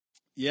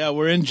Yeah,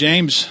 we're in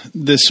James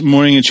this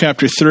morning in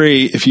chapter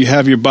 3. If you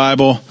have your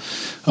Bible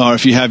or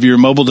if you have your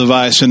mobile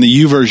device and the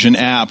YouVersion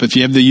app, if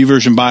you have the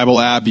YouVersion Bible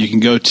app, you can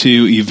go to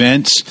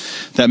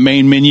Events, that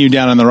main menu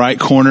down in the right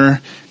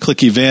corner,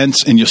 click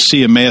Events, and you'll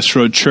see Emmaus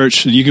Road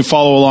Church. You can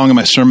follow along in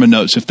my sermon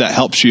notes if that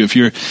helps you. If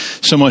you're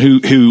someone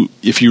who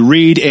if you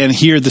read and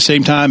hear at the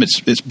same time,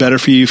 it's better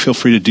for you. Feel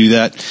free to do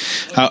that.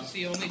 It's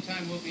the only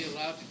time we'll be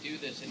allowed to do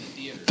this in the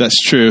theater. That's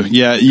true.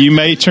 Yeah, you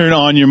may turn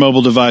on your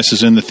mobile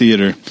devices in the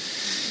theater.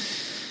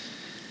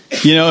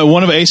 You know, in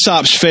one of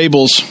Aesop's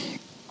fables,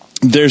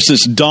 there's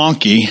this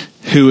donkey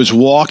who is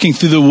walking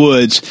through the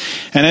woods,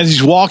 and as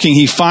he's walking,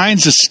 he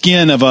finds the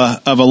skin of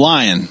a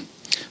lion.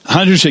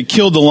 Hunters had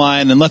killed the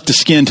lion and left the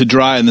skin to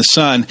dry in the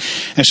sun,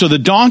 and so the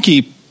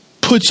donkey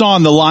puts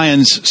on the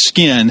lion's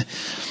skin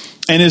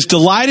and is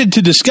delighted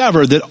to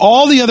discover that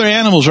all the other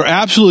animals are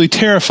absolutely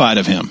terrified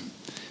of him.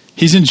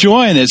 He's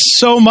enjoying it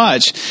so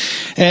much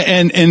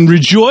and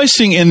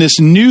rejoicing in this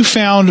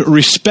newfound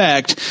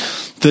respect.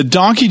 The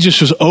donkey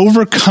just was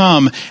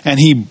overcome and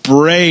he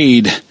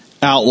brayed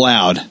out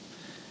loud.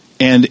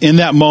 And in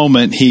that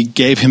moment, he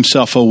gave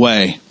himself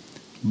away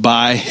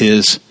by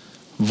his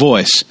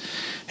voice.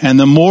 And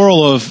the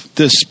moral of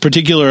this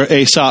particular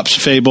Aesop's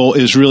fable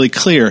is really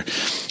clear.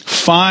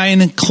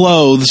 Fine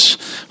clothes,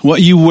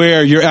 what you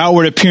wear, your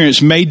outward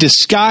appearance may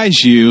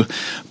disguise you,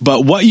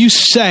 but what you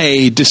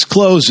say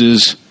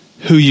discloses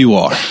who you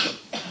are.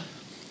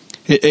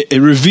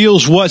 It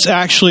reveals what's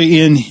actually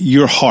in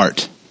your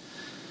heart.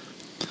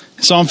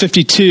 Psalm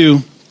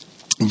 52,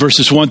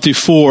 verses 1 through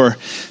 4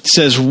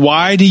 says,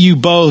 "Why do you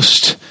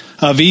boast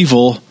of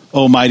evil,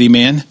 O mighty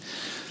man?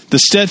 The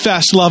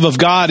steadfast love of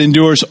God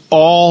endures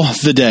all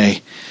the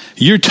day.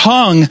 Your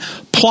tongue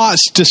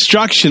plots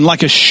destruction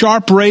like a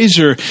sharp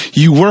razor,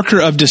 you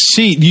worker of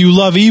deceit. You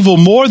love evil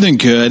more than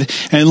good,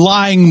 and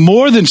lying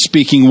more than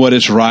speaking what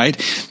is right.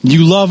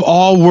 You love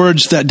all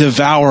words that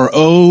devour,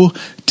 O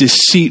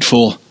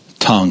deceitful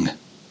tongue."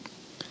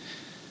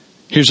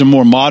 Here's a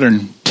more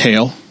modern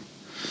tale.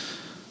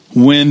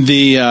 When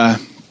the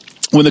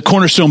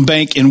Cornerstone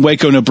Bank in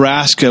Waco,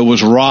 Nebraska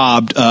was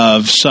robbed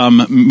of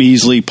some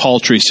measly,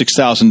 paltry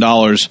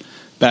 $6,000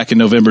 back in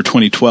November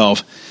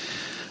 2012,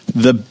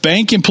 the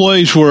bank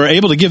employees were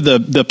able to give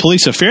the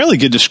police a fairly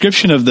good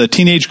description of the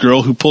teenage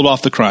girl who pulled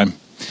off the crime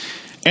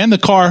and the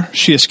car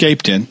she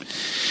escaped in.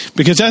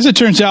 Because as it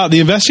turns out, the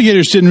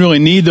investigators didn't really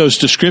need those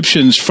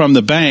descriptions from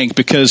the bank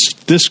because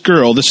this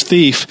girl, this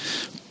thief,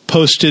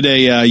 posted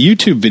a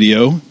YouTube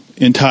video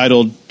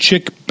entitled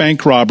 "Chick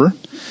Bank Robber,"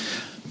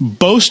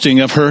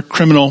 boasting of her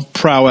criminal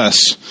prowess.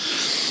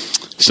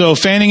 So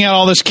fanning out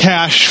all this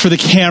cash for the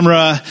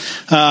camera,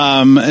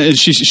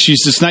 she's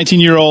this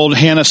 19-year-old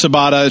Hannah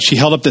Sabata. She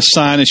held up this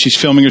sign and she's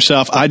filming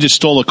herself. "I just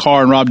stole a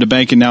car and robbed a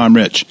bank and now I'm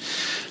rich.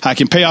 I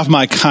can pay off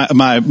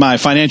my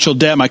financial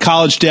debt, my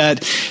college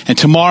debt, and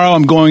tomorrow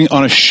I'm going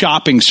on a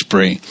shopping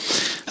spree."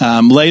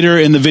 Later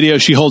in the video,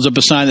 she holds up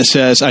a sign that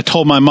says, "I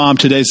told my mom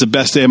today's the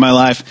best day of my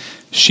life.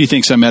 She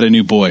thinks I met a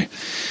new boy."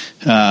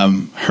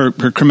 Her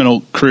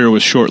criminal career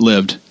was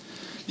short-lived,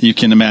 you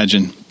can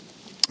imagine,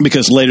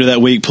 because later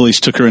that week, police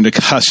took her into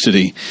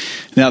custody.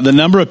 Now, the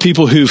number of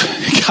people who've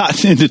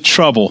gotten into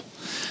trouble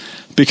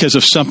because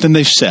of something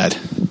they've said,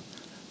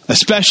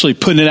 especially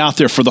putting it out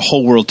there for the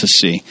whole world to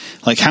see.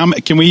 Like, how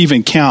can we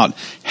even count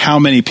how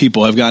many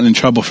people have gotten in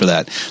trouble for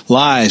that?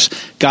 Lies,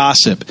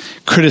 gossip,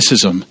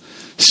 criticism,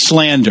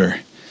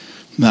 slander.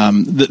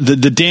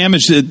 The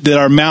damage that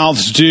our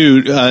mouths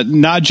do,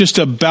 not just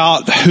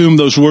about whom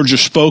those words are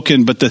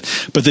spoken, but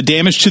the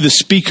damage to the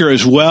speaker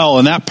as well,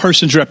 and that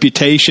person's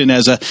reputation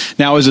as a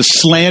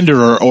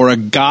slanderer or a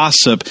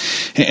gossip.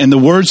 And the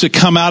words that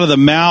come out of the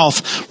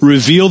mouth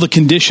reveal the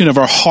condition of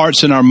our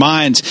hearts and our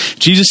minds.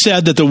 Jesus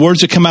said that the words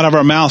that come out of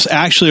our mouths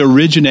actually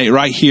originate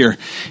right here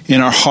in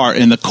our heart,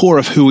 in the core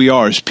of who we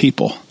are as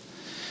people.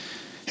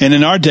 And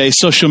in our day,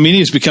 social media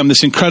has become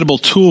this incredible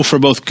tool for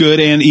both good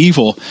and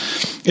evil.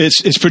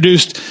 It's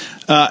produced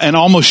an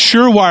almost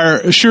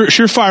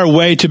surefire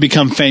way to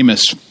become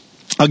famous.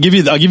 I'll give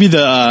you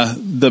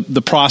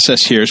the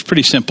process here. It's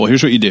pretty simple.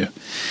 Here's what you do: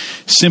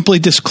 simply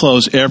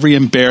disclose every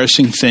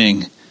embarrassing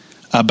thing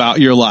about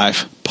your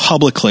life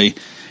publicly,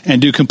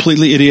 and do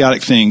completely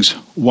idiotic things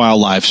while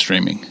live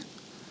streaming,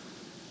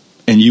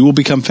 and you will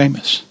become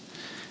famous.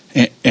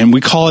 And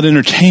we call it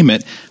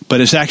entertainment, but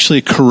it's actually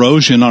a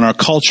corrosion on our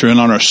culture and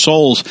on our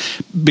souls,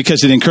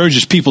 because it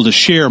encourages people to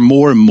share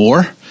more and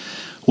more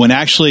when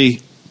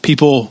actually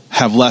people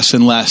have less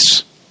and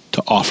less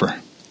to offer.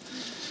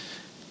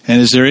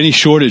 And is there any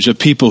shortage of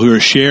people who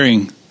are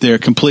sharing their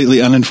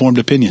completely uninformed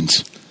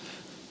opinions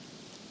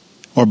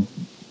or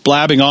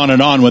blabbing on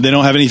and on when they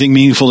don't have anything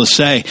meaningful to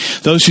say?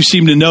 Those who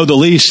seem to know the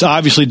least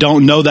obviously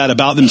don't know that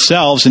about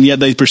themselves, and yet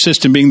they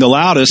persist in being the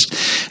loudest.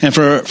 And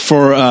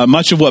for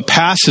much of what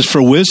passes for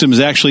wisdom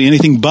is actually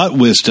anything but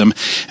wisdom.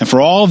 And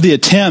for all of the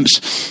attempts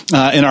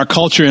in our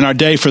culture, in our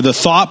day, for the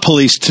thought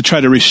police to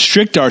try to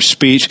restrict our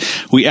speech,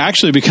 we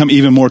actually become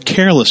even more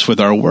careless with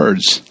our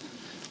words.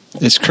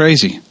 It's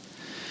crazy.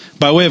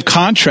 By way of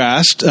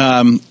contrast,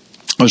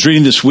 I was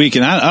reading this week,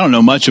 and I don't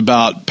know much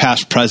about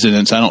past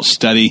presidents. I don't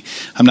study.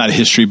 I'm not a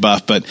history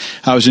buff, but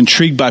I was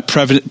intrigued by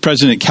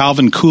President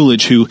Calvin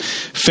Coolidge, who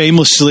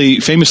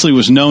famously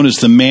was known as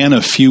the man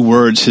of few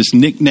words. His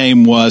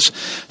nickname was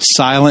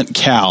Silent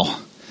Cal.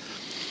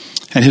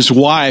 And his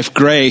wife,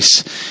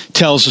 Grace,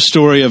 tells the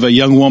story of a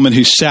young woman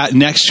who sat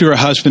next to her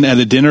husband at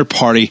a dinner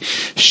party.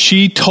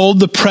 She told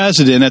the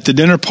president at the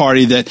dinner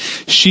party that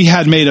she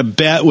had made a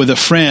bet with a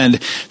friend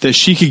that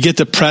she could get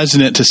the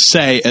president to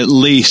say at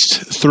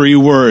least 3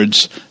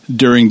 words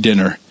during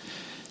dinner.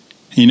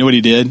 And you know what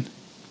he did?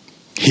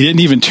 He didn't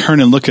even turn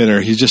and look at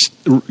her. He just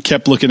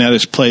kept looking at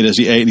his plate as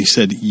he ate, and he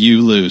said,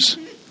 "You lose."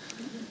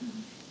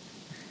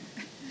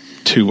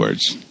 2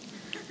 words.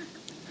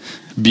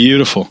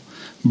 Beautiful.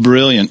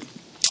 Brilliant.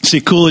 See,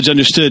 Coolidge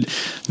understood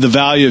the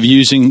value of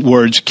using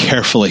words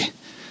carefully,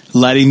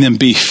 letting them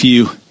be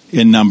few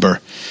in number.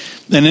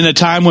 And in a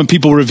time when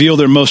people reveal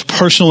their most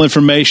personal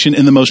information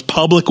in the most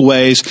public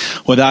ways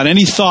without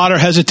any thought or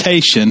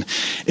hesitation,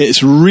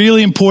 it's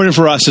really important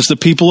for us as the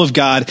people of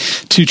God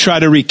to try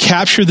to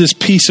recapture this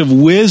piece of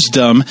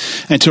wisdom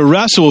and to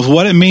wrestle with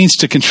what it means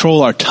to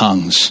control our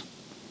tongues.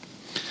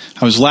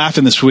 I was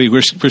laughing this week.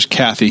 Where's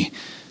Kathy?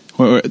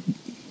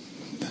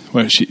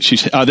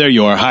 She's there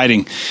you are,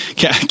 hiding.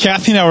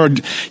 Kathy and I were,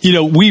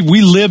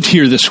 we lived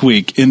here this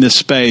week in this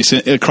space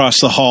across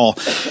the hall,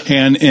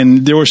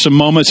 and there were some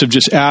moments of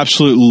just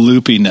absolute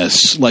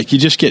loopiness. Like you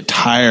just get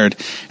tired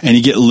and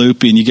you get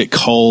loopy and you get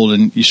cold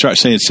and you start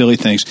saying silly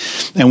things.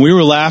 And we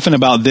were laughing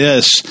about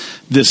this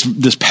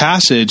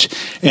passage,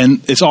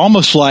 and it's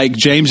almost like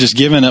James is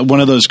given one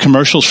of those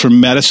commercials for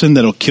medicine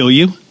that'll kill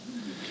you.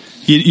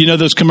 You know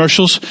those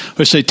commercials where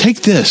they say,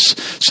 "Take this.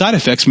 Side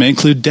effects may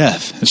include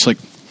death." It's like,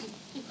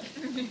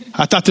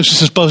 I thought this was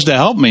supposed to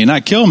help me,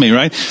 not kill me,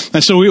 right?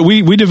 And so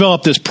we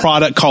developed this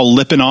product called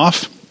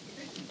Lipinoff,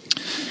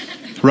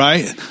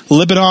 right?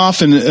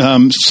 Lipinoff,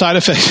 and side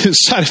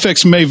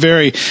effects may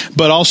vary,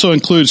 but also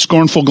include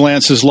scornful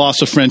glances,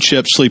 loss of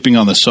friendship, sleeping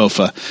on the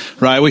sofa,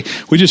 right?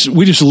 We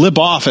just lip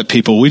off at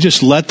people. We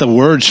just let the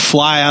words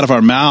fly out of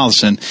our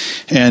mouths,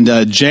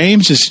 and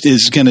James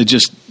is going to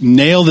just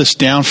nail this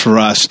down for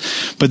us.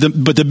 But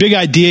the big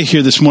idea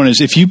here this morning is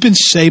if you've been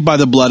saved by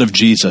the blood of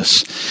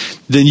Jesus,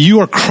 then you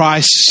are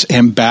Christ's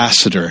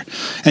ambassador,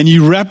 and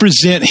you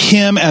represent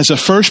him as a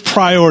first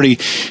priority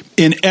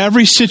in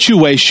every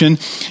situation,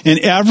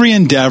 in every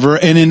endeavor,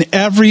 and in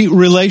every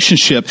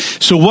relationship.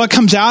 So what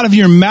comes out of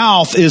your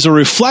mouth is a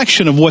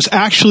reflection of what's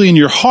actually in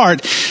your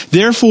heart.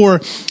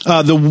 Therefore,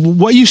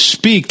 what you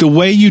speak, the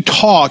way you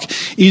talk,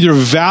 either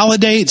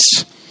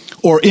validates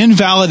or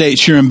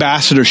invalidates your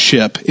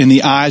ambassadorship in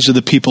the eyes of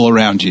the people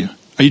around you.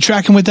 Are you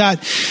tracking with that?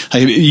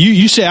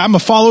 You say, "I'm a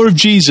follower of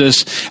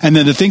Jesus," and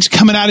then the things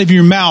coming out of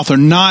your mouth are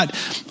not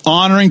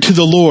honoring to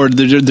the Lord.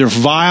 They're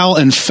vile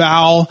and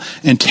foul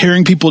and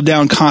tearing people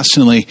down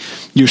constantly.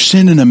 You're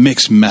sending a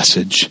mixed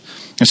message.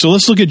 And so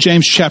let's look at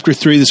James chapter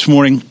 3 this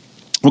morning.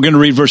 We're going to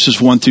read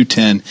verses 1 through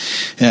 10.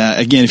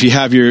 Again, if you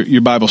have your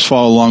Bibles,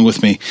 follow along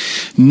with me.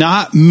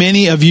 "Not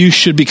many of you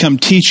should become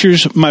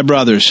teachers, my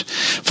brothers,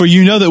 for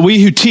you know that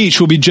we who teach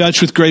will be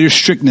judged with greater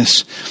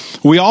strictness.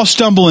 We all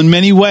stumble in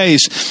many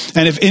ways,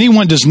 and if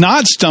anyone does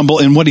not stumble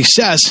in what he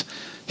says,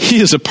 he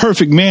is a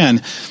perfect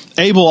man,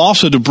 able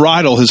also to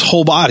bridle his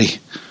whole body.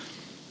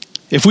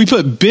 If we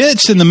put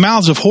bits in the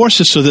mouths of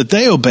horses so that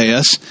they obey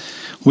us,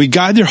 we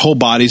guide their whole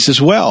bodies as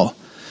well.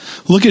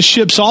 Look at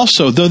ships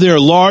also. Though they are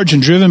large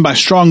and driven by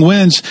strong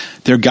winds,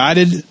 they're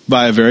guided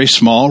by a very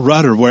small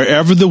rudder,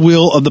 wherever the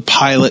will of the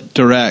pilot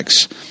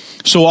directs.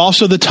 So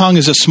also the tongue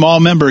is a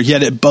small member,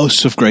 yet it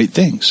boasts of great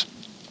things.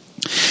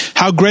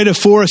 How great a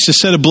forest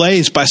is set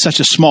ablaze by such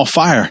a small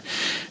fire.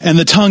 And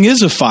the tongue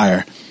is a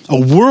fire, a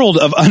world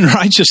of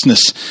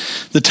unrighteousness.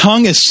 The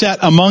tongue is set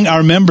among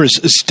our members,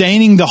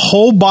 staining the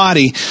whole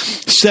body,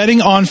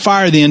 setting on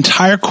fire the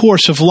entire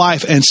course of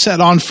life, and set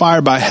on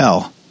fire by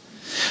hell.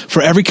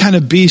 For every kind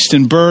of beast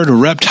and bird or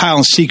reptile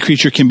and sea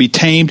creature can be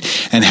tamed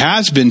and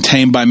has been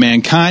tamed by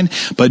mankind,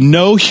 but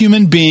no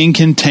human being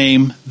can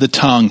tame the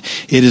tongue.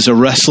 It is a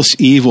restless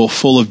evil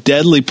full of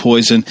deadly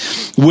poison.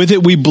 With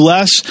it we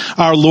bless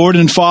our Lord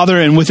and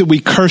Father, and with it we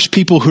curse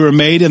people who are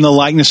made in the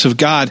likeness of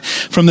God.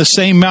 From the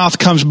same mouth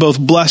comes both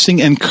blessing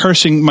and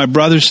cursing. My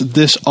brothers,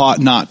 this ought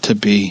not to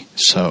be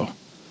so.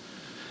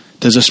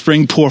 Does a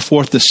spring pour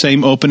forth the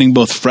same opening,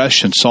 both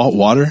fresh and salt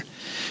water?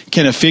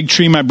 Can a fig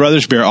tree, my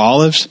brothers, bear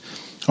olives?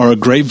 Or a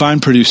grapevine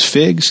produce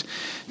figs?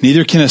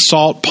 Neither can a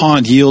salt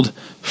pond yield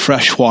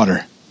fresh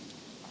water.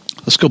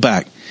 Let's go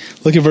back.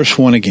 Look at verse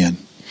 1 again.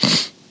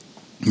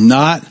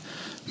 Not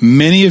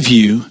many of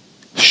you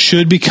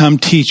should become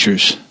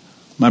teachers,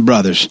 my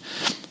brothers,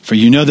 for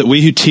you know that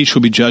we who teach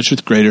will be judged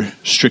with greater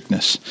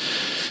strictness.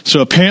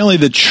 So apparently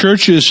the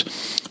churches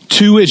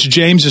to which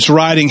James is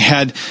writing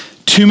had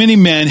too many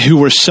men who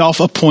were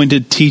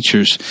self-appointed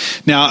teachers.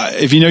 Now,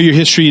 if you know your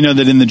history, you know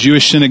that in the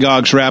Jewish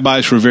synagogues,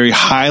 rabbis were very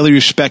highly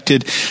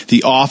respected.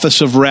 The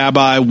office of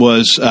rabbi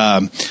was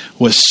one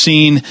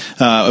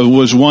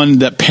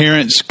that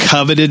parents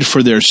coveted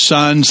for their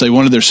sons. They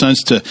wanted their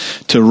sons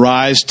to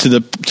rise to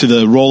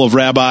the role of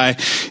rabbi,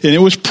 and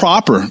it was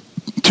proper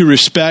to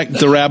respect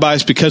the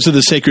rabbis because of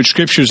the sacred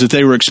scriptures that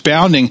they were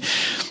expounding.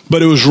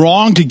 But it was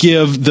wrong to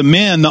give the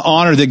men the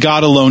honor that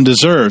God alone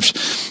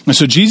deserves. And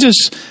so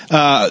Jesus,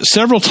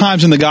 several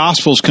times in the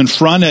Gospels,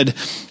 confronted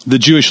the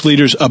Jewish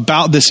leaders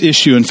about this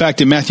issue. In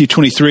fact, in Matthew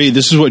 23,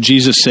 this is what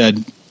Jesus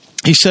said.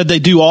 He said they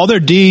do all their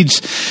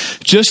deeds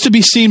just to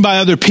be seen by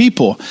other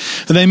people.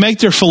 And they make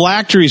their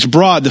phylacteries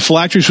broad. The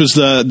phylacteries was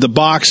the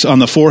box on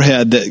the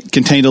forehead that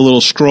contained a little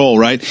scroll,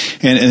 right?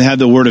 And had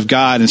the word of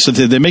God. And so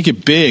they make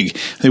it big.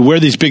 They wear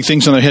these big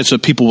things on their heads so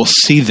people will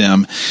see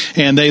them.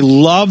 And they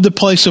love the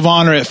place of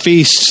honor at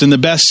feasts and the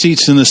best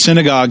seats in the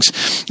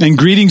synagogues and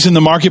greetings in the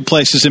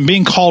marketplaces and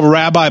being called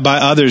rabbi by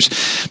others.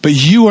 But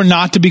you are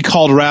not to be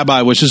called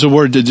rabbi, which is a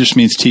word that just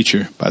means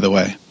teacher, by the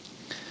way.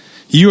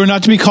 You are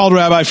not to be called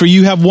rabbi, for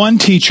you have one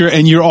teacher,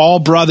 and you're all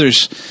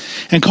brothers.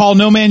 And call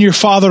no man your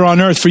father on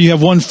earth, for you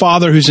have one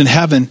Father who's in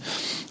heaven.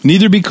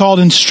 Neither be called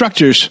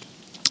instructors,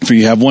 for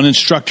you have one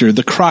instructor,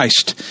 the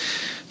Christ.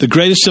 The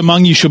greatest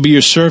among you shall be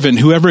your servant.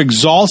 Whoever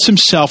exalts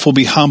himself will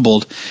be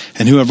humbled,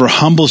 and whoever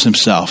humbles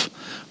himself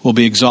will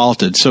be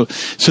exalted. So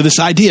this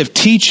idea of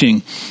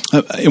teaching,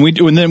 and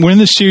we're in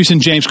this series in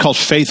James called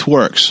Faith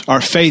Works.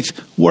 Our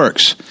faith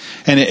works.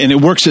 And it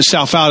works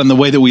itself out in the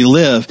way that we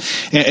live.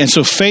 And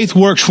so faith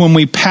works when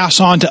we pass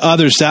on to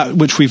others that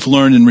which we've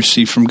learned and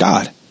received from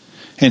God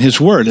and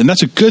His Word. And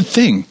that's a good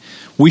thing.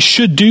 We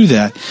should do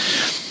that.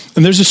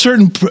 And there's a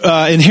certain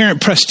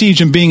inherent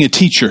prestige in being a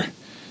teacher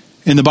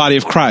in the body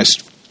of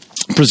Christ.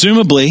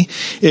 Presumably,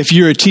 if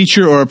you're a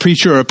teacher or a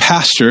preacher or a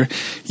pastor,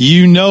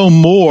 you know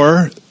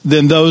more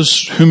than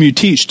those whom you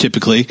teach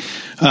typically.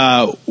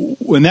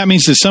 And that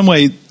means in some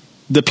way,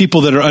 the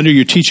people that are under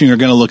your teaching are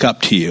going to look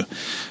up to you.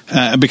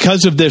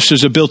 Because of this,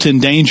 there's a built-in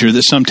danger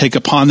that some take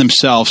upon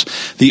themselves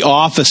the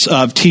office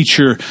of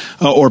teacher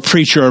or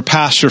preacher or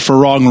pastor for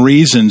wrong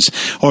reasons,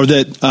 or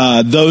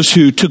that those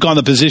who took on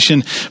the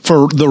position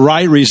for the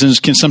right reasons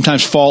can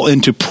sometimes fall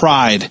into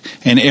pride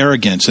and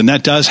arrogance. And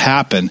that does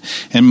happen.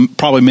 And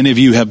probably many of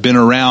you have been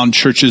around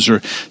churches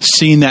or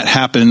seen that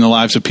happen in the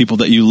lives of people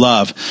that you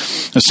love.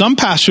 Now, some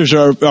pastors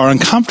are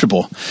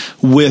uncomfortable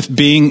with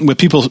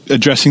people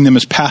addressing them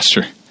as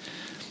pastor.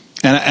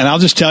 And I'll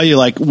just tell you,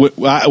 like,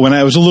 when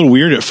I was a little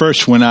weird at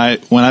first when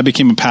I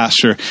became a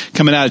pastor,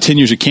 coming out of 10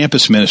 years of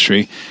campus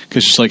ministry,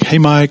 because it's like, hey,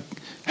 Mike,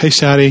 hey,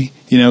 Sadie,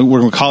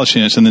 working with college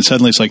students, and then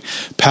suddenly it's like,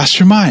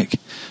 Pastor Mike,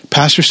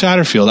 Pastor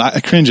Satterfield.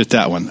 I cringe at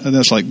that one. And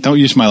that's like, don't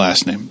use my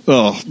last name.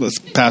 Oh, that's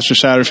Pastor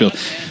Satterfield.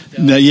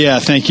 Yeah,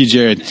 thank you,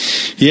 Jared.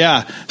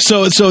 Yeah,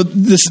 so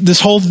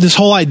this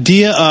whole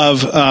idea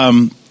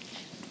of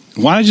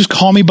why not just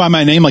call me by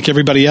my name like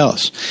everybody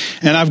else?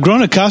 And I've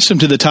grown accustomed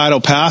to the title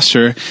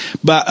pastor,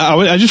 but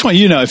I just want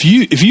you to know,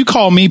 if you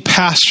call me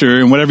pastor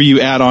and whatever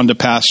you add on to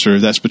pastor,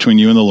 that's between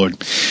you and the Lord,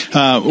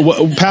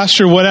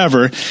 pastor,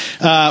 whatever,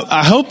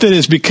 I hope that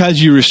it's because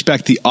you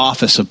respect the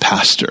office of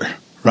pastor.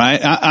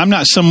 Right? I'm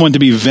not someone to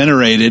be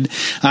venerated.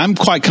 I'm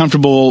quite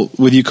comfortable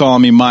with you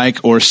calling me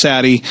Mike or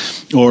Sadie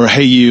or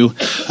hey you,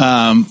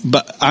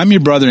 but I'm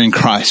your brother in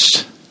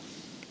Christ.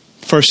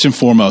 First and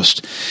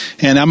foremost.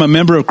 And I'm a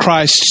member of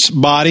Christ's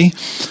body,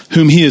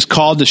 whom He has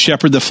called to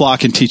shepherd the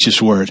flock and teach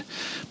His word.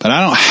 But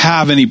I don't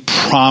have any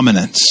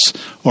prominence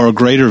or a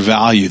greater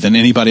value than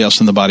anybody else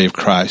in the body of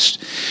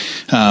Christ.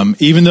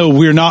 Even though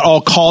we're not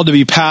all called to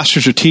be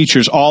pastors or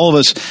teachers, all of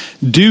us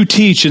do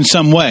teach in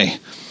some way.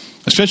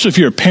 Especially if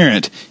you're a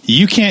parent,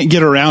 you can't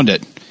get around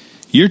it.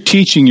 You're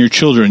teaching your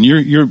children.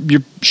 You're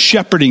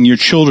shepherding your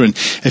children.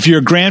 If you're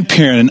a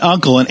grandparent, an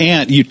uncle, an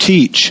aunt, you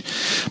teach.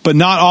 But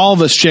not all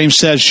of us, James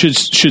says, should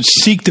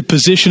seek the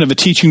position of a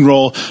teaching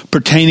role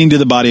pertaining to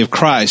the body of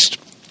Christ.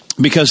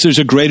 Because there's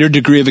a greater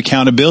degree of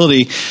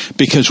accountability,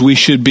 because we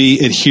should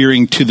be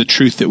adhering to the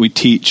truth that we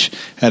teach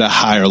at a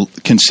higher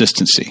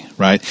consistency,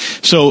 right?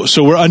 So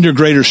we're under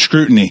greater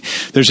scrutiny.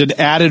 There's an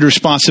added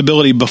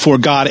responsibility before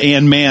God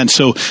and man.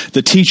 So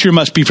the teacher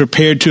must be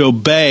prepared to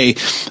obey,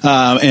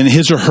 and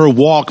his or her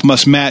walk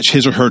must match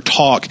his or her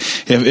talk.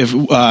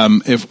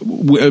 If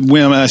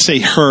when I say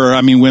her,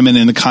 I mean women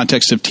in the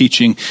context of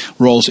teaching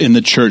roles in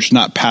the church,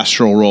 not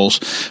pastoral roles.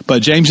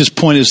 But James's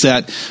point is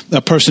that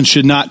a person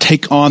should not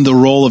take on the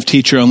role of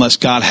teacher unless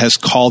God has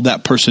called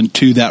that person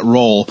to that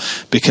role,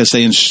 because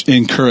they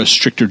incur a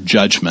stricter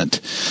judgment.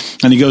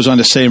 And he goes on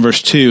to say in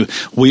verse 2,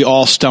 we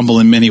all stumble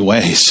in many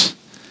ways.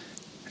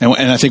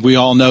 And I think we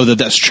all know that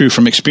that's true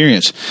from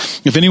experience.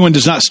 If anyone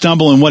does not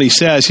stumble in what he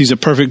says, he's a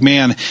perfect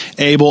man,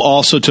 able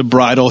also to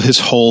bridle his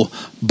whole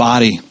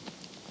body.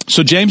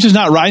 So James is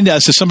not writing to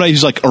us as somebody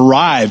who's like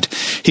arrived.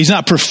 He's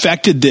not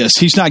perfected this.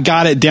 He's not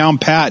got it down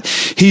pat.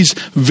 He's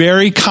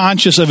very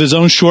conscious of his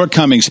own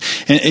shortcomings.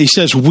 And he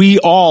says, we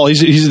all,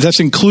 that's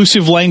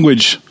inclusive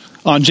language.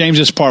 on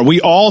James's part. We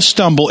all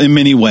stumble in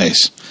many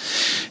ways.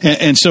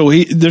 And so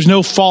there's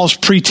no false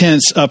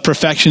pretense of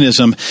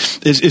perfectionism.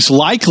 It's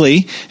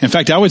likely, in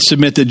fact, I would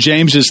submit that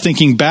James is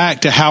thinking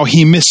back to how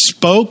he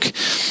misspoke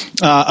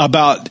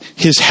about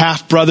his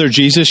half-brother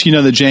Jesus. You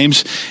know that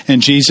James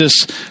and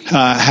Jesus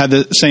had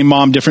the same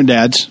mom, different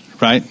dads,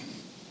 right?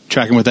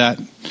 Tracking with that?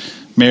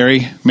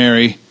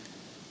 Mary,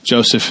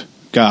 Joseph,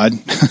 God.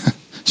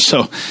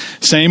 So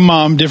same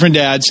mom, different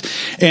dads.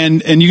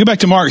 And you go back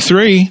to Mark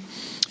 3,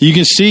 you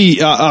can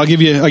see, I'll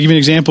give you an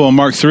example. In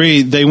Mark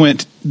 3,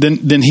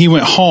 then he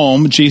went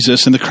home,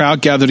 Jesus, and the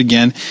crowd gathered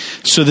again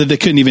so that they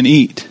couldn't even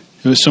eat.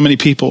 There was so many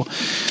people.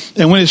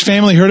 And when his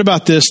family heard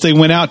about this, they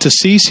went out to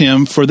seize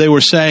him, for they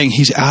were saying,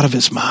 he's out of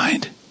his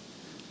mind.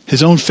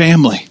 His own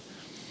family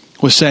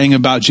was saying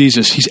about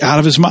Jesus, he's out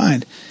of his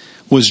mind.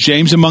 Was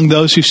James among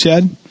those who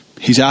said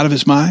he's out of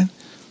his mind?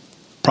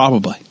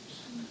 Probably.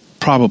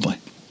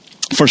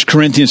 1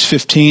 Corinthians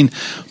 15,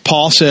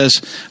 Paul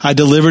says, I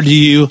delivered to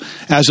you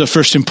as of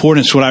first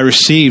importance what I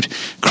received.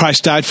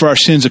 Christ died for our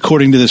sins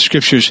according to the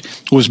Scriptures,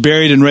 was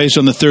buried and raised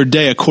on the third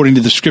day according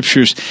to the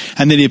Scriptures.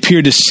 And then he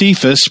appeared to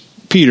Cephas,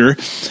 Peter,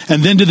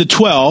 and then to the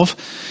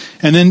 12.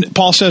 And then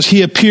Paul says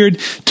he appeared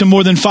to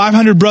more than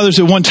 500 brothers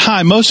at one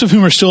time, most of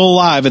whom are still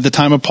alive at the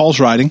time of Paul's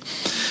writing,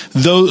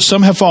 though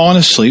some have fallen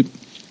asleep.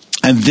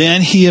 And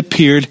then he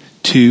appeared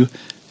to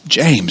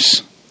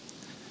James,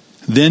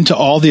 then to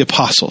all the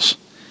apostles.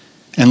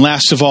 And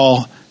last of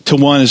all, to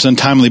one as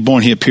untimely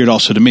born, he appeared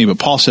also to me. But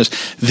Paul says,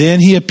 then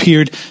he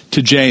appeared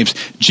to James.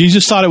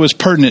 Jesus thought it was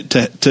pertinent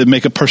to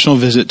make a personal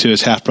visit to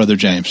his half-brother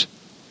James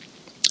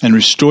and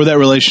restore that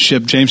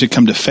relationship. James had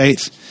come to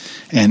faith,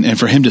 and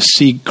for him to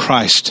see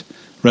Christ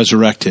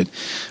resurrected.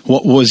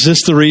 Was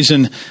this the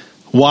reason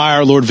why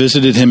our Lord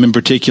visited him in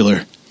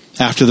particular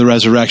after the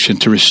resurrection,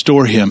 to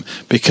restore him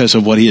because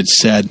of what he had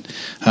said?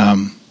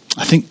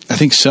 I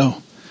think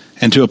so.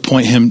 And to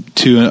appoint him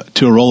to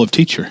a role of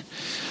teacher.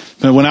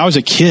 When I was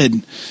a kid,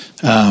 you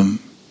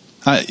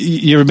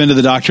ever been to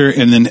the doctor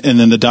and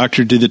then the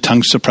doctor did the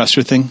tongue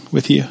suppressor thing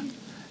with you,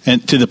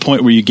 and to the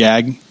point where you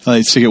gag,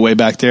 like stick it way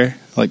back there?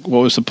 Like, what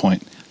was the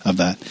point of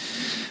that?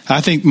 I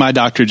think my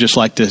doctor just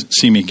liked to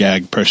see me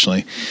gag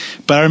personally,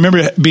 but I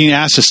remember being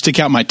asked to stick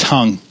out my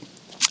tongue,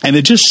 and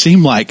it just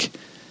seems like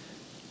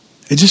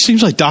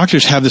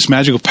doctors have this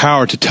magical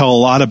power to tell a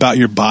lot about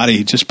your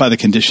body just by the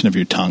condition of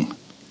your tongue,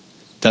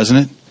 doesn't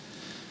it?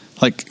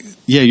 Like,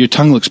 yeah, your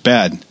tongue looks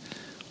bad.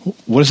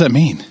 What does that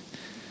mean?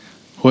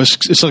 Well,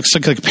 it's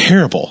like a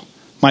parable.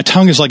 My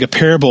tongue is like a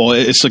parable.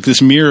 It's like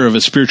this mirror of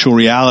a spiritual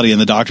reality in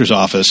the doctor's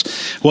office.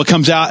 What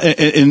comes out,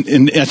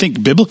 and I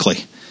think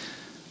biblically,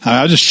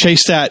 I'll just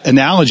chase that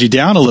analogy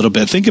down a little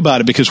bit. Think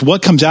about it, because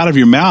what comes out of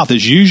your mouth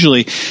is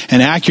usually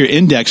an accurate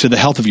index of the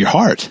health of your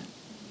heart.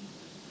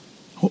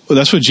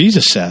 That's what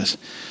Jesus says.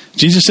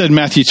 Jesus said in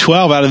Matthew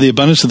 12, out of the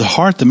abundance of the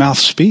heart, the mouth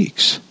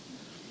speaks.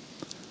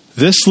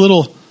 This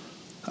little,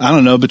 I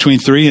don't know, between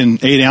 3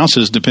 and 8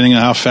 ounces, depending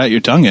on how fat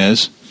your tongue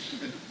is,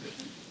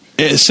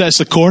 it sets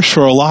the course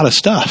for a lot of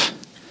stuff.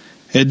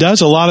 It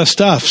does a lot of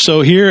stuff.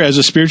 So here, as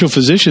a spiritual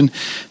physician,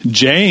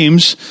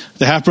 James,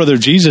 the half-brother of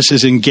Jesus,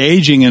 is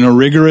engaging in a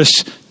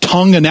rigorous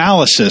tongue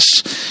analysis.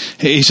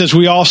 He says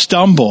we all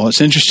stumble.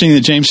 It's interesting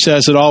that James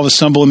says that all of us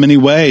stumble in many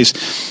ways,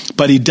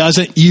 but he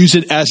doesn't use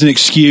it as an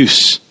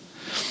excuse.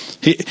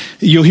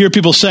 You'll hear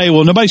people say,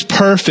 well, nobody's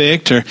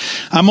perfect, or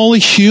I'm only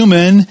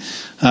human.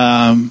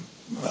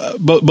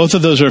 Both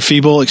of those are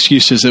feeble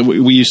excuses that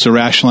we use to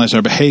rationalize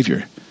our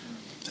behavior.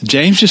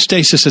 James just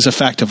states this as a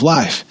fact of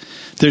life.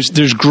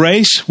 There's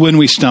grace when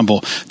we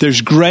stumble.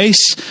 There's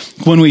grace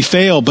when we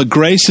fail, but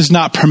grace is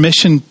not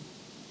permission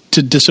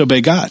to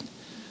disobey God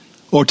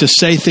or to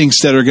say things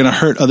that are going to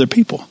hurt other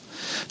people.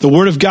 The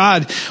Word of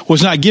God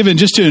was not given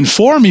just to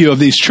inform you of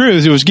these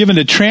truths. It was given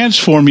to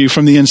transform you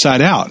from the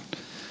inside out.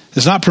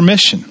 It's not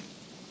permission.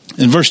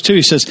 In verse 2,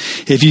 he says,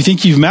 if you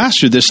think you've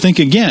mastered this, think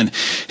again.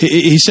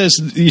 He says,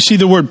 you see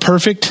the word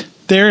perfect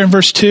there in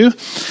verse 2?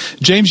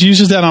 James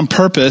uses that on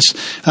purpose.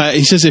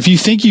 He says, if you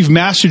think you've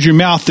mastered your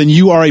mouth, then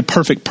you are a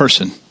perfect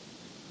person.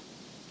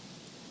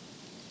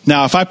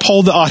 Now, if I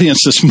polled the audience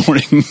this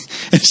morning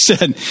and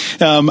said,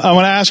 I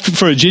want to ask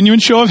for a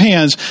genuine show of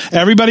hands,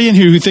 everybody in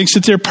here who thinks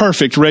that they're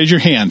perfect, raise your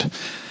hand.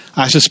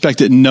 I suspect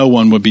that no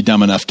one would be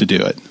dumb enough to do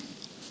it.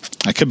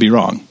 I could be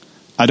wrong.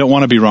 I don't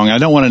want to be wrong. I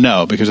don't want to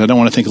know, because I don't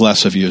want to think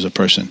less of you as a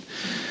person.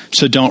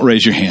 So don't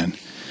raise your hand.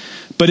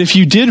 But if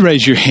you did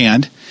raise your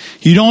hand,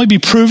 you'd only be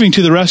proving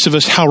to the rest of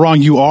us how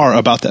wrong you are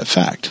about that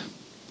fact.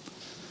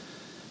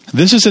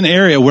 This is an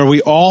area where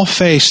we all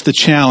face the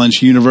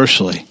challenge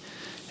universally,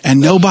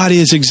 and nobody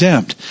is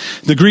exempt.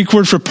 The Greek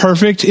word for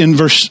perfect in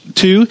verse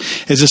 2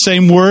 is the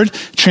same word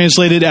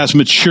translated as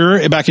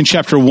mature back in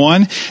chapter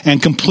 1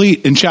 and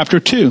complete in chapter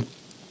 2.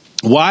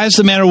 Why is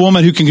the man or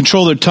woman who can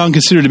control their tongue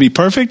considered to be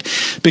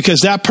perfect?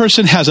 Because that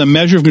person has a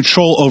measure of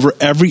control over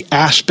every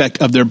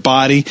aspect of their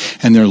body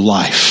and their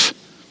life.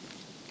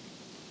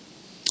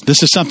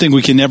 This is something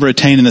we can never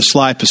attain in this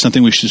life, but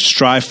something we should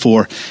strive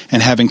for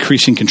and have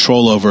increasing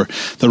control over.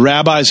 The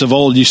rabbis of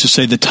old used to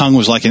say the tongue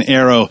was like an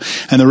arrow.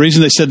 And the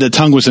reason they said the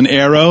tongue was an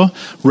arrow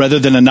rather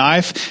than a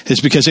knife is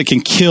because it can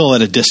kill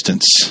at a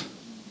distance.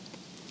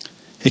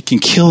 It can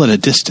kill at a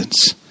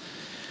distance.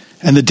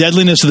 And the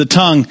deadliness of the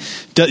tongue,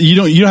 you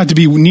don't have to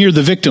be near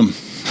the victim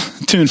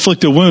to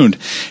inflict a wound.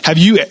 Have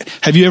you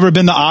ever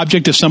been the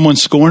object of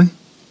someone's scorn?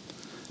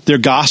 Their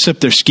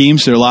gossip, their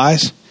schemes, their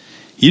lies?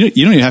 You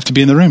don't even have to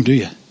be in the room, do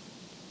you?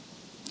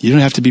 You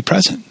don't have to be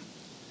present.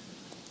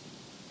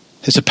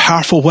 It's a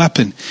powerful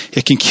weapon.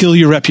 It can kill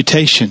your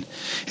reputation.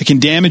 It can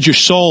damage your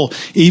soul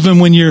even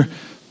when you're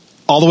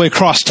all the way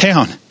across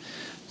town.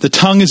 The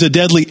tongue is a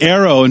deadly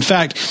arrow. In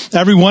fact,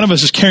 every one of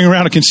us is carrying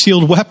around a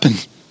concealed weapon.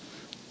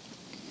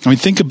 I mean,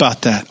 think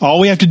about that. All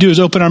we have to do is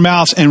open our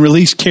mouths and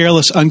release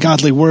careless,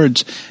 ungodly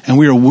words, and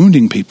we are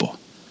wounding people,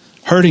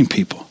 hurting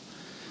people.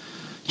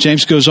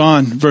 James goes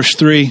on, verse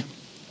 3.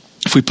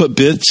 If we put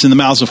bits in the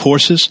mouths of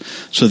horses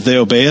so that they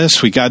obey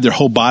us, we guide their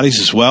whole bodies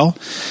as well.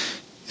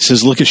 He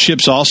says, look at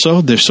ships also.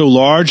 They're so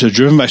large, they're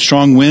driven by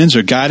strong winds,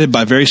 are guided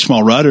by very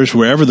small rudders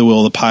wherever the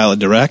will of the pilot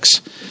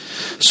directs.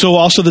 So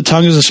also the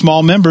tongue is a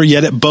small member,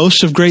 yet it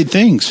boasts of great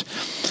things.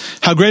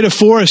 How great a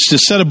forest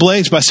is set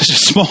ablaze by such a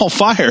small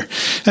fire.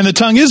 And the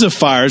tongue is a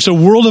fire. It's a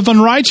world of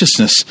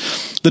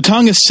unrighteousness. The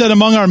tongue is set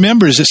among our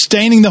members, is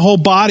staining the whole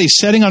body,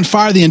 setting on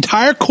fire the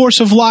entire course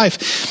of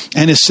life,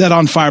 and is set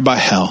on fire by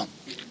hell.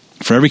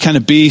 For every kind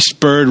of beast,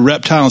 bird,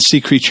 reptile, and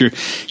sea creature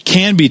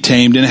can be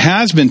tamed and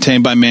has been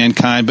tamed by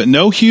mankind, but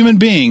no human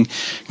being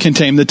can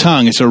tame the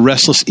tongue. It's a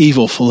restless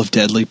evil full of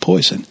deadly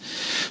poison.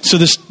 So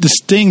this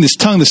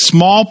tongue, this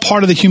small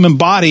part of the human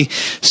body,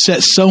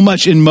 sets so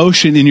much in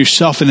motion in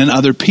yourself and in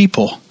other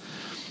people.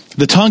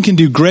 The tongue can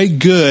do great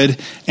good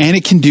and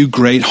it can do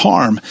great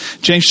harm.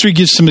 James 3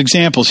 gives some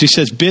examples. He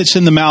says, bits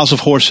in the mouths of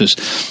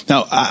horses.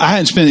 Now, I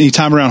hadn't spent any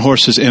time around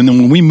horses. And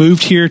then when we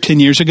moved here 10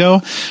 years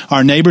ago,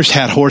 our neighbors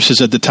had horses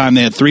at the time.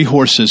 They had 3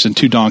 horses and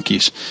 2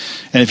 donkeys.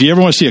 And if you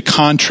ever want to see a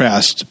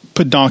contrast,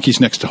 put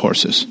donkeys next to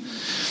horses.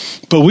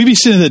 But we'd be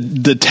sitting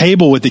at the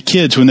table with the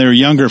kids when they were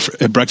younger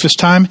at breakfast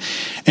time,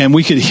 and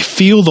we could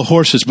feel the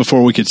horses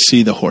before we could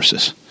see the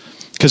horses.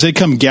 Because they'd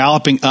come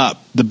galloping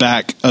up the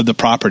back of the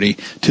property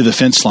to the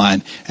fence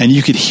line, and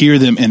you could hear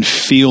them and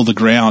feel the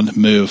ground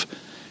move,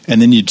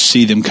 and then you'd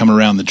see them come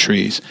around the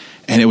trees.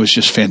 And it was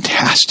just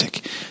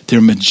fantastic. They're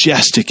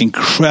majestic,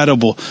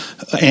 incredible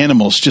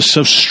animals, just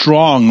so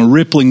strong,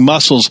 rippling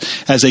muscles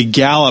as they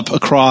gallop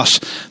across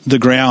the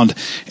ground.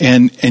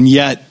 And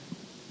yet,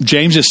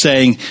 James is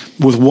saying,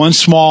 with one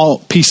small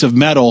piece of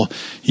metal,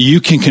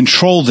 you can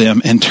control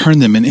them and turn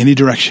them in any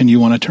direction you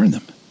want to turn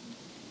them.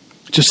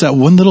 Just that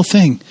one little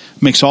thing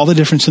makes all the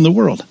difference in the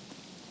world.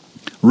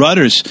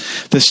 Rudders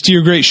that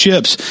steer great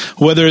ships,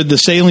 whether the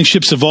sailing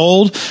ships of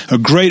old or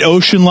great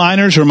ocean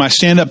liners or my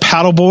stand-up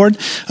paddleboard,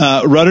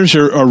 rudders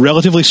are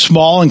relatively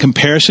small in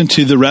comparison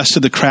to the rest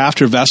of the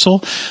craft or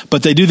vessel,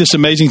 but they do this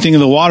amazing thing in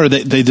the water.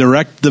 They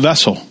direct the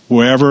vessel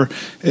wherever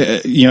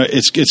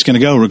it's going to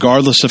go,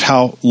 regardless of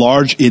how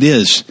large it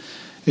is.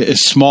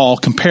 It's small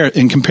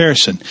in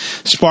comparison.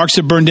 Sparks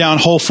that burn down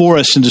whole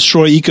forests and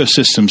destroy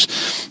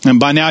ecosystems. And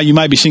by now you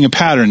might be seeing a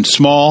pattern.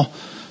 Small,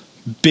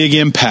 big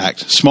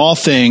impact. Small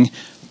thing,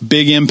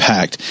 big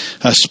impact.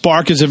 A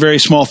spark is a very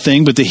small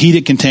thing, but the heat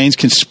it contains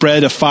can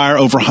spread a fire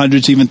over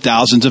hundreds, even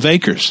thousands of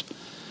acres.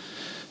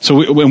 So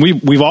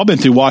we've all been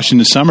through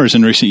Washington summers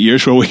in recent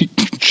years where we're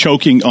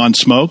choking on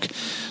smoke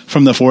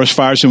from the forest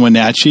fires in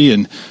Wenatchee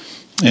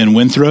and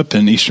Winthrop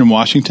and eastern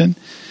Washington.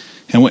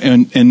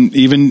 And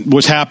even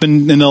what's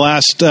happened in the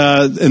last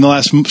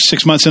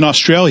 6 months in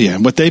Australia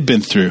and what they've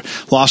been through,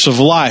 loss of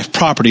life,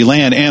 property,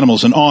 land,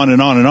 animals, and on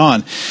and on and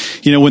on.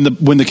 You know,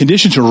 when the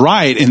conditions are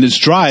right and it's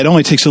dry, it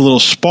only takes a little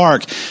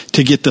spark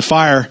to get the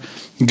fire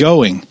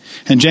going.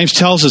 And James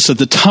tells us that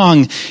the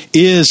tongue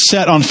is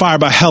set on fire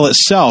by hell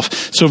itself.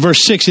 So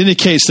verse 6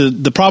 indicates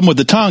that the problem with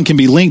the tongue can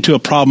be linked to a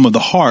problem of the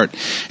heart.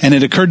 And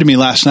it occurred to me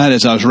last night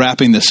as I was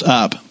wrapping this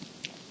up,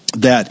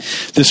 that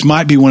this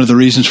might be one of the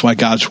reasons why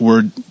God's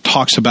word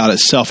talks about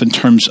itself in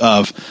terms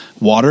of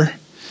water,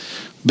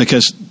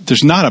 because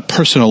there's not a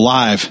person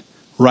alive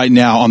right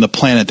now on the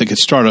planet that could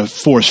start a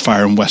forest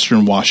fire in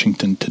western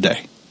Washington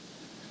today.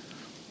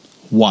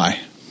 Why?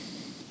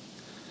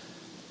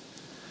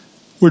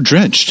 We're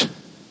drenched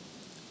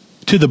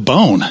to the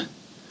bone.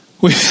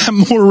 We've had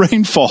more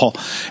rainfall.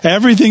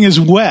 Everything is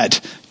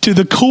wet to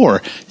the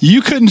core.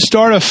 You couldn't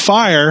start a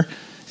fire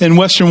in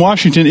western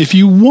Washington if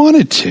you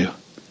wanted to.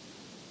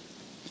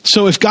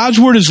 So if God's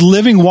word is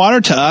living water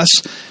to us,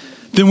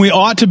 then we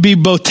ought to be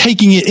both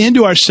taking it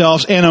into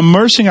ourselves and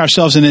immersing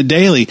ourselves in it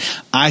daily.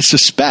 I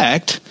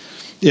suspect,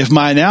 if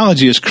my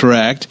analogy is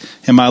correct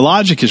and my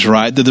logic is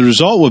right, that the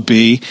result would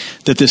be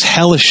that this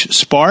hellish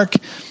spark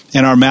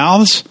in our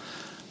mouths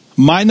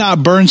might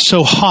not burn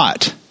so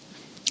hot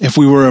if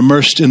we were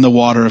immersed in the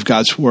water of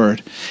God's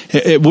word.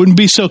 It wouldn't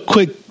be so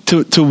quick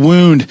to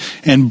wound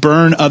and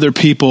burn other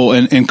people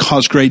and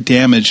cause great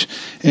damage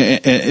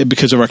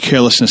because of our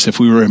carelessness if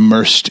we were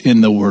immersed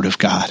in the word of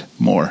God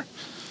more.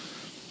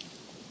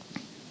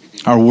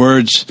 Our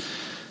words,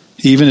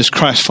 even as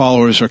Christ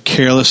followers, are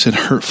careless and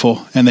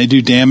hurtful, and they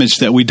do damage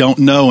that we don't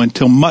know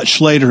until much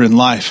later in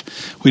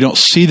life. We don't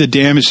see the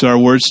damage that our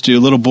words do.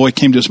 A little boy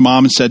came to his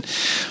mom and said,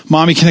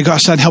 "Mommy, can I go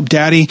outside and help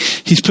Daddy?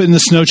 He's putting the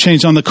snow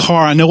chains on the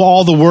car. I know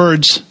all the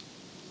words."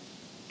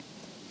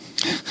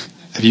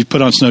 If you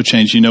put on snow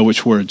chains, you know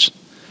which words.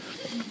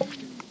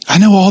 "I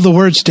know all the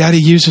words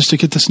Daddy uses to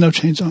get the snow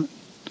chains on."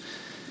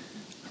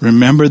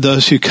 Remember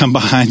those who come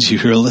behind you,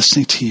 who are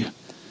listening to you,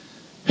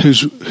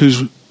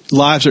 whose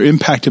lives are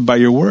impacted by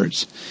your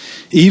words.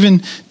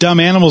 Even dumb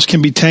animals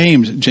can be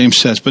tamed, James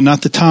says, but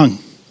not the tongue.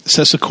 It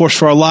sets the course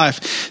for our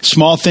life.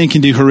 Small thing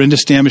can do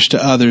horrendous damage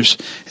to others.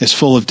 It's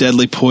full of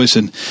deadly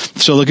poison.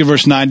 So look at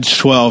verse 9 to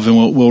 12,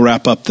 and we'll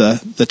wrap up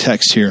the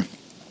text here.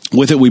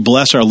 "With it we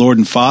bless our Lord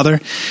and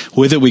Father.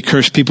 With it we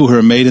curse people who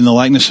are made in the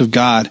likeness of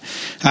God.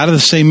 Out of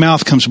the same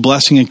mouth comes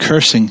blessing and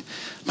cursing.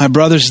 My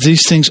brothers,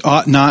 these things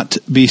ought not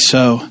to be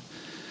so.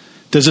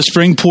 Does a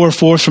spring pour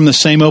forth from the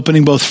same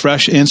opening both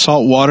fresh and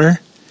salt water?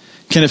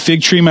 Can a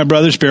fig tree, my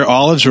brothers, bear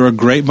olives, or a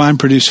grapevine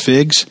produce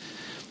figs?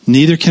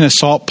 Neither can a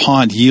salt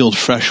pond yield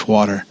fresh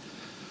water."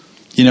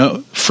 You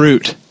know,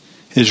 fruit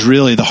is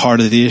really the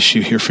heart of the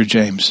issue here for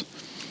James.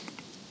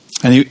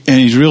 And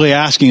he's really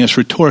asking us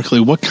rhetorically,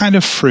 what kind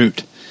of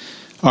fruit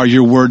are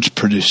your words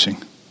producing?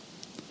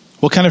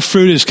 What kind of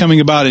fruit is coming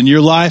about in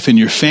your life, in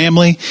your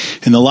family,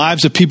 in the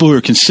lives of people who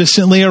are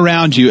consistently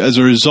around you as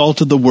a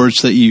result of the words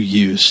that you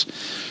use?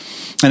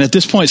 And at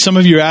this point, some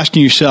of you are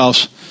asking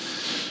yourselves,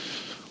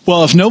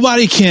 well, if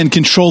nobody can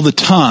control the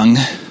tongue,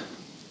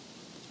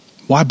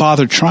 why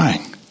bother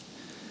trying?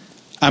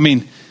 I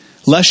mean,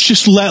 let's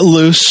just let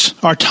loose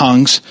our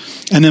tongues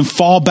and then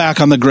fall back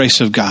on the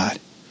grace of God.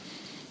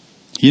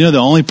 You know the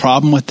only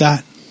problem with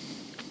that?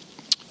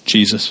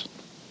 Jesus.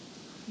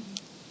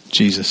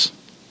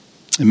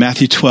 In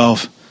Matthew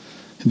 12,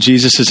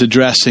 Jesus is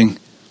addressing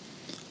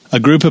a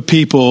group of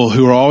people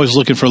who are always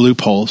looking for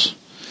loopholes.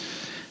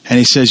 And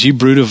he says, "You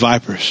brood of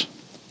vipers,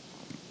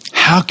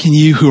 how can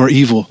you who are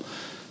evil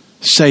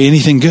say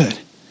anything good?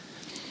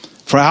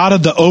 For out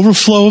of the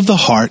overflow of the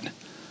heart,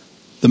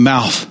 the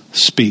mouth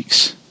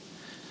speaks.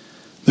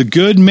 The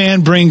good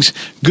man brings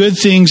good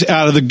things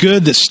out of the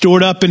good that's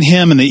stored up in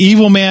him, and the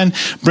evil man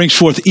brings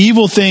forth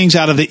evil things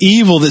out of the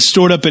evil that's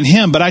stored up in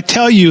him. But I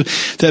tell you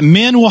that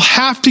men will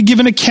have to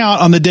give an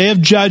account on the day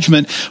of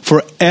judgment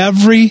for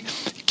every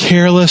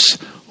careless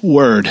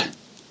word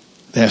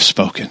they have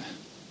spoken."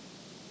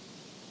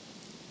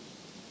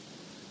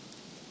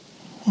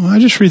 Well, I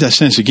just read that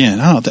sentence again.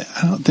 I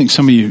don't think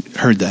some of you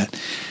heard that.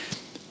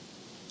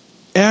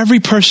 Every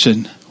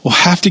person will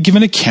have to give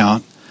an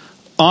account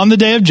on the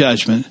day of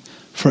judgment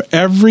for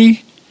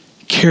every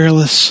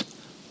careless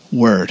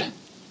word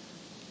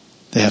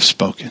they have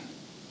spoken.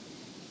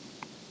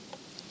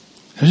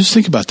 Now just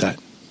think about that.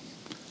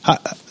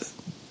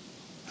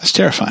 That's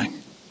terrifying.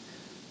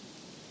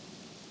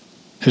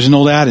 There's an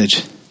old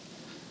adage,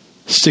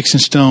 "Sticks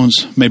and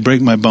stones may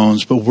break my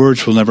bones, but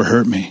words will never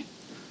hurt me."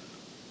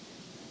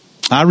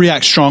 I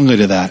react strongly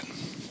to that.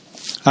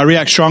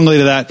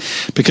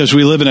 Because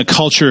we live in a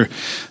culture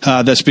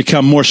that's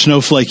become more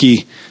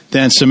snowflakey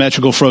than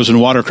symmetrical frozen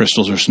water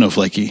crystals are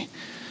snowflakey.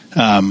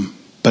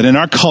 But in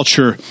our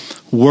culture,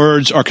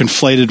 words are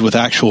conflated with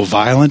actual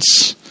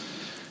violence.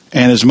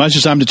 And as much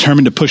as I'm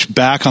determined to push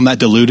back on that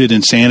diluted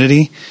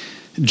insanity,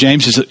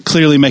 James is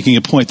clearly making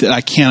a point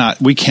that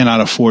we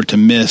cannot afford to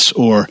miss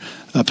or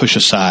push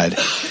aside.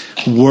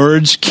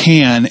 Words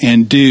can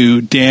and do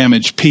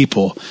damage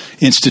people,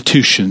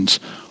 institutions,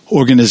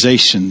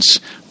 organizations,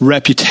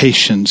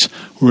 reputations,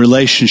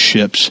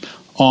 relationships,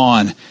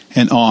 on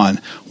and on.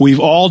 We've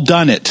all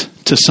done it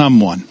to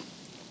someone.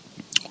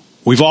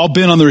 We've all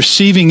been on the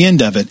receiving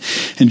end of it.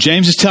 And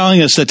James is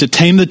telling us that to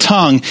tame the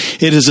tongue,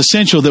 it is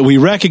essential that we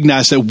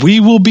recognize that we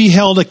will be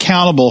held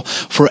accountable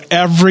for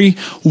every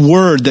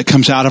word that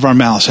comes out of our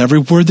mouths. Every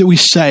word that we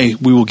say,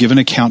 we will give an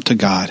account to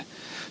God.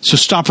 So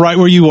stop right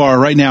where you are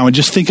right now and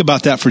just think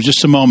about that for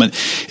just a moment.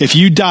 If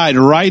you died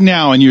right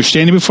now and you're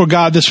standing before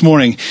God this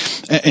morning,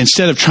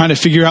 instead of trying to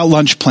figure out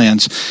lunch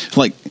plans,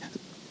 like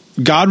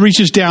God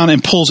reaches down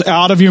and pulls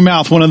out of your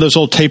mouth one of those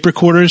old tape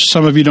recorders.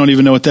 Some of you don't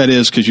even know what that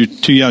is because you're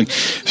too young.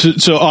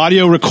 So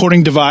audio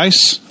recording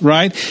device,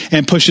 right?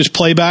 And pushes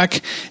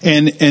playback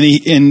and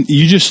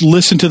you just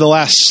listen to the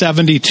last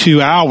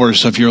 72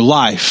 hours of your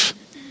life.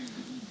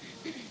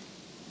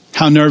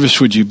 How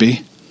nervous would you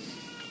be?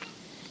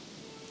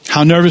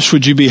 How nervous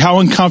would you be? How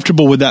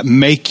uncomfortable would that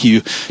make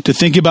you to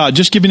think about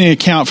just giving an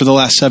account for the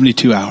last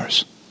 72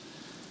 hours?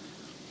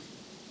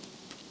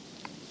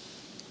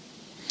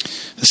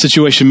 The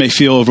situation may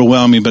feel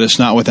overwhelming, but it's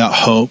not without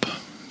hope.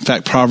 In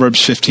fact, Proverbs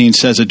 15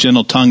 says, "A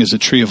gentle tongue is a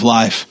tree of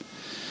life.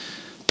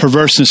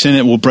 Perverseness in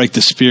it will break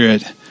the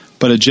spirit,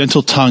 but a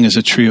gentle tongue is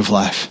a tree of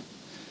life."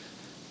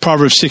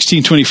 Proverbs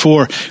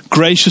 16:24,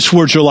 "Gracious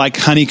words are like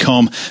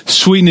honeycomb,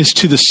 sweetness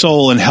to the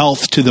soul and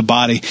health to the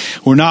body."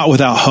 We're not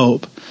without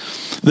hope.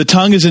 The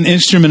tongue is an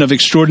instrument of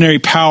extraordinary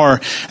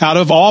power, out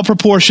of all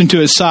proportion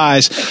to its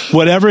size.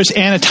 Whatever its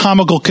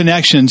anatomical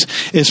connections,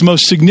 its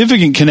most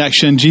significant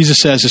connection, Jesus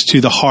says, is to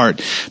the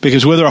heart.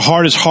 Because whether a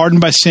heart is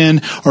hardened by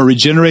sin or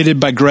regenerated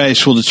by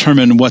grace will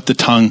determine what the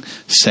tongue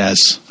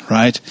says.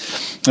 Right?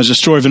 There's a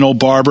story of an old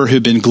barber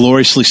who'd been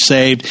gloriously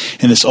saved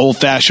in this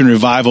old-fashioned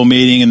revival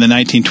meeting in the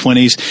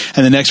 1920s.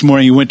 And the next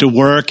morning he went to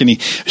work and he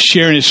was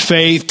sharing his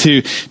faith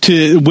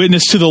to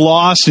witness to the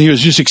lost. And he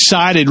was just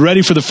excited,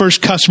 ready for the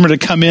first customer to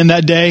come in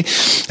that day.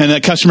 And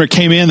that customer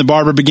came in. The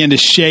barber began to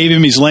shave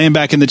him. He's laying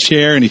back in the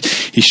chair and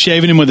he's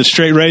shaving him with a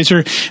straight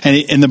razor.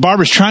 And the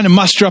barber's trying to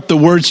muster up the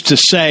words to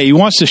say. He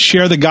wants to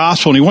share the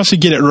gospel and he wants to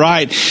get it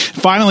right.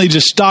 Finally, he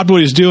just stopped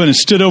what he's doing and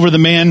stood over the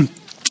man.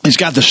 He's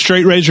got the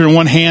straight razor in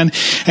one hand,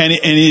 and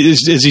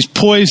as he's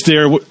poised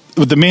there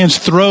with the man's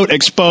throat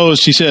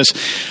exposed, he says,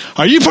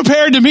 "Are you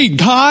prepared to meet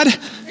God?"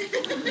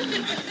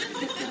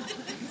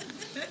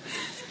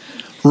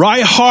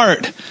 Right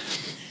heart,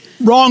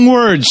 wrong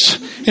words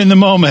in the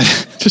moment.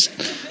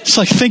 It's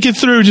like think it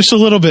through just a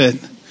little bit.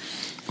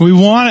 We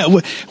want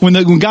it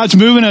when God's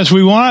moving us.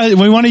 We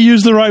want to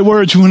use the right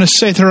words. We want to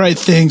say the right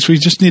things. We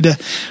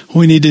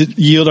need to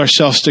yield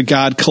ourselves to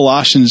God.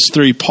 Colossians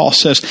 3, Paul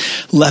says,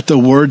 "Let the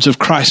words of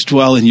Christ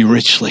dwell in you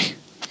richly,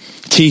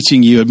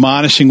 teaching you,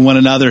 admonishing one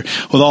another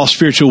with all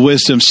spiritual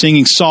wisdom,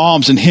 singing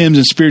psalms and hymns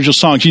and spiritual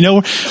songs." You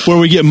know where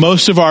we get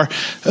most of our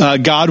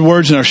God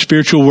words and our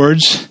spiritual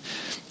words?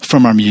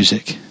 From our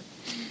music.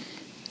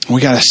 We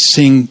got to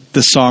sing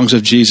the songs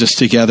of Jesus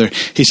together.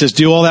 He says,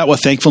 do all that with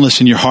thankfulness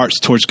in your hearts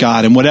towards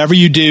God. And whatever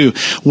you do,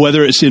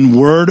 whether it's in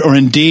word or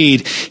in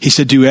deed, he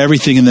said, do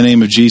everything in the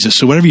name of Jesus.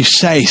 So whatever you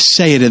say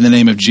it in the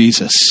name of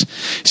Jesus.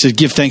 He said,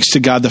 give thanks to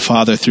God the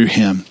Father through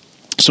him.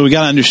 So we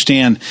got to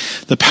understand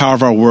the power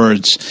of our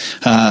words.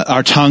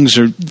 Our tongues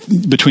are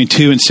between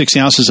 2 and 6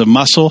 ounces of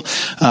muscle,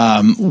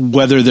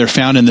 whether they're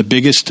found in the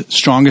biggest,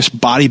 strongest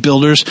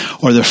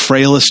bodybuilders or the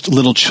frailest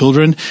little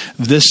children.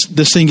 This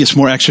thing gets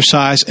more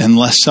exercise and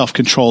less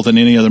self-control than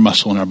any other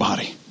muscle in our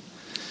body.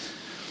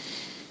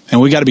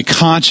 And we got to be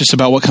conscious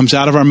about what comes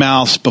out of our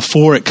mouths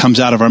before it comes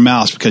out of our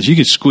mouths, because you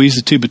could squeeze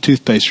the tube of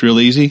toothpaste real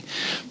easy,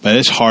 but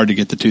it's hard to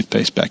get the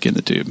toothpaste back in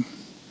the tube.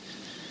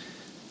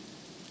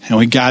 And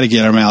we got to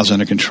get our mouths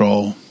under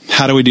control.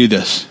 How do we do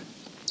this?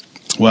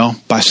 Well,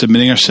 by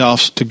submitting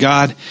ourselves to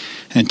God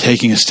and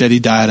taking a steady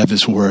diet of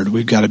his word.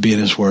 We've got to be in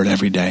his word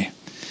every day.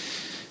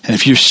 And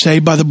if you're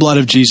saved by the blood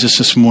of Jesus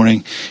this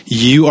morning,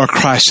 you are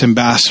Christ's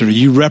ambassador.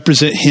 You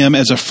represent him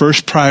as a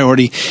first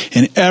priority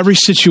in every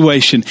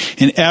situation,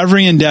 in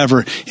every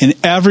endeavor, in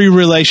every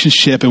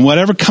relationship. And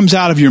whatever comes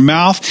out of your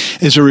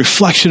mouth is a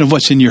reflection of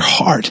what's in your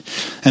heart.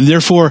 And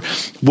therefore,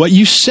 what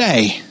you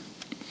say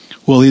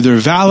will either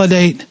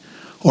validate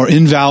or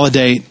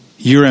invalidate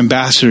your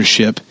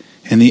ambassadorship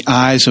in the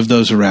eyes of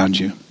those around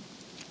you.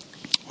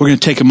 We're going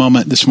to take a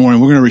moment this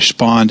morning. We're going to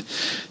respond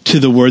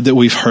to the word that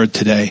we've heard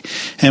today.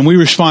 And we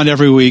respond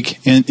every week,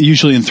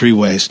 usually in 3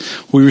 ways.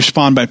 We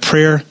respond by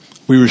prayer,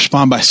 we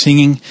respond by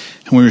singing,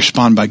 and we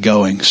respond by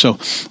going. So I'm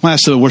going to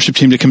ask the worship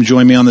team to come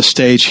join me on the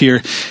stage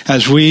here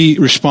as we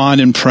respond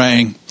in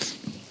praying.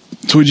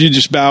 So would you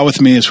just bow with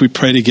me as we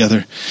pray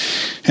together?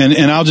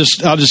 And I'll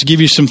just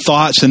give you some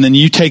thoughts, and then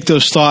you take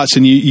those thoughts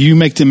and you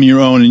make them your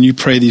own, and you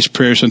pray these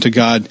prayers unto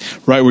God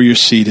right where you're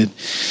seated.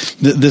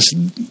 This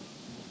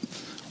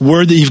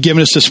word that you've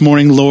given us this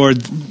morning, Lord,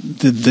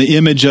 the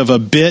image of a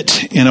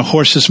bit in a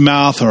horse's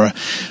mouth, or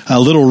a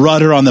little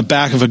rudder on the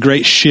back of a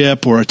great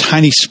ship, or a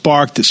tiny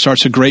spark that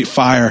starts a great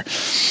fire.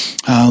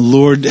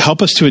 Lord,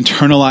 help us to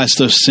internalize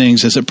those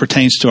things as it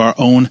pertains to our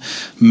own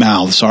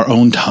mouths, our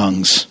own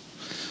tongues.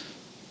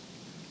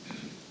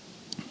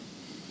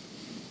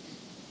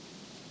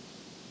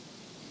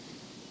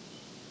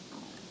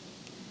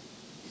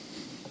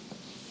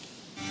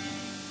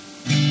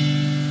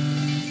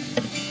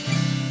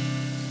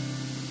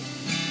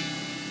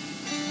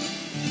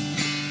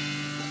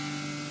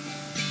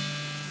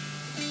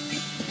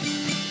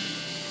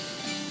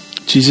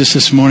 Jesus,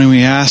 this morning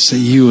we ask that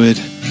you would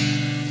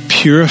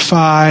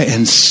purify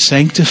and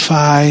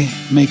sanctify,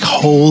 make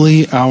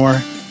holy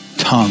our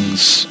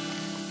tongues.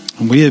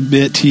 And we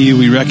admit to you,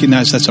 we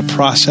recognize that's a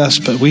process,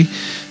 but we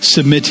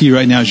submit to you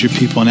right now as your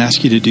people and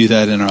ask you to do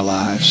that in our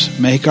lives.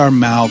 Make our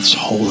mouths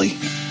holy.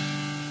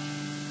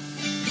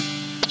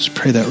 Just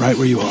pray that right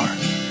where you are.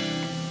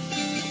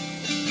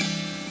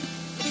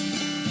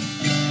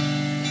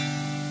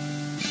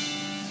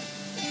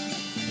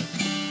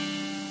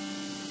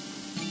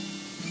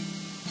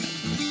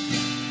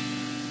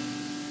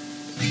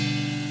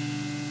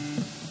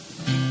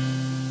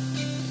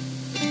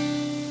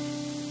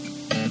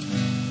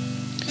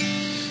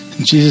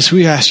 Jesus,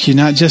 we ask you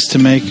not just to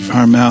make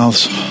our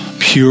mouths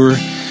pure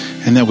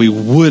and that we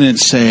wouldn't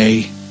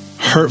say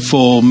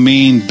hurtful,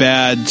 mean,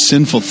 bad,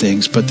 sinful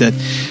things, but that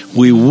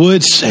we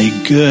would say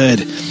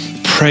good,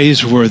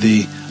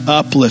 praiseworthy,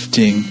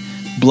 uplifting,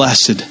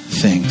 blessed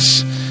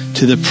things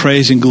to the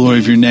praise and glory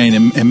of your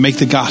name, and make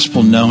the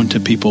gospel known to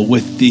people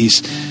with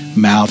these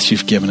mouths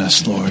you've given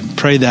us, Lord.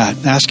 Pray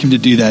that. Ask him to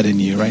do that in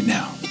you right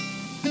now.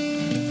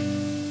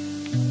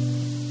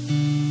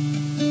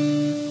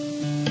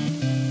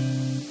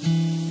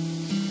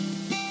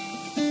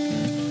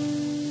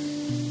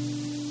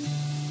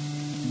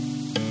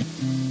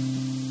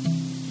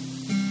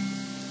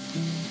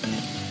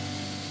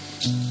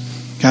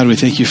 God, we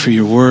thank you for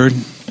your word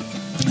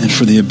and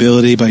for the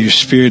ability by your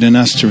Spirit in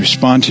us to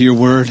respond to your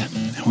word.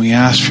 And we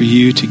ask for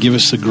you to give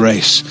us the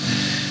grace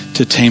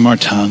to tame our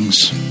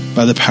tongues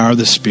by the power of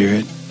the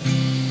Spirit.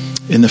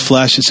 In the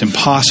flesh, it's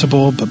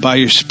impossible, but by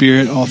your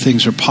Spirit, all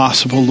things are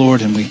possible,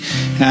 Lord. And we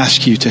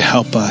ask you to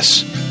help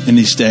us in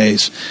these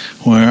days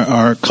where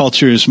our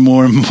culture is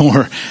more and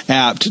more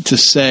apt to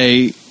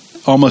say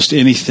almost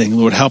anything.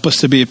 Lord, help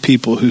us to be a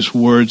people whose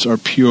words are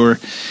pure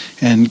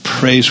and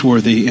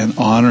praiseworthy and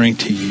honoring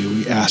to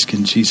you. We ask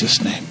in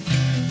Jesus' name.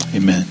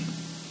 Amen.